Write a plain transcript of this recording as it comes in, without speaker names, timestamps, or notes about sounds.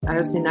I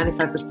would say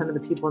 95% of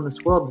the people in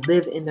this world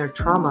live in their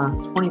trauma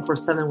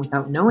 24/7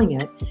 without knowing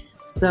it.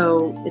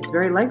 So it's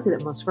very likely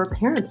that most of our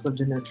parents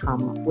lived in their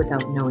trauma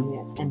without knowing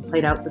it and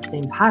played out the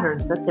same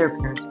patterns that their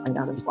parents played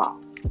out as well.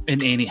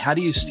 And Annie, how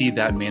do you see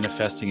that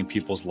manifesting in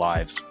people's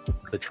lives?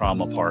 The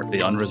trauma part,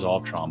 the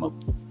unresolved trauma?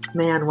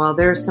 Man, well,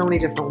 there are so many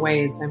different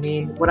ways. I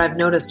mean, what I've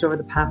noticed over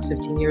the past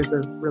 15 years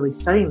of really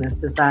studying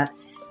this is that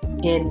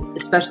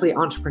especially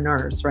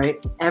entrepreneurs, right?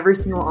 Every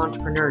single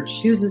entrepreneur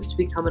chooses to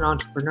become an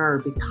entrepreneur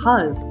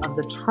because of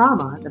the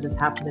trauma that has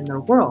happened in their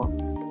world.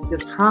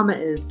 Because trauma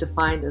is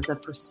defined as a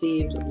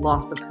perceived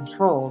loss of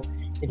control.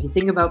 If you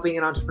think about being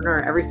an entrepreneur,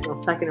 every single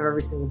second of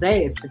every single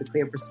day is typically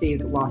a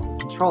perceived loss of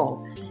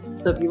control.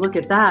 So if you look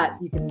at that,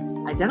 you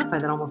can identify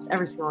that almost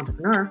every single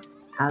entrepreneur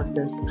has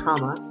this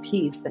trauma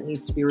piece that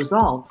needs to be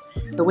resolved.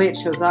 The way it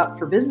shows up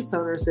for business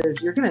owners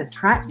is you're going to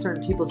attract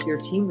certain people to your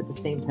team with the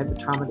same type of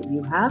trauma that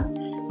you have.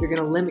 You're going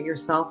to limit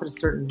yourself at a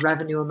certain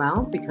revenue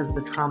amount because of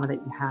the trauma that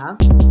you have.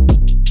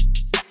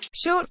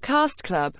 Shortcast Club.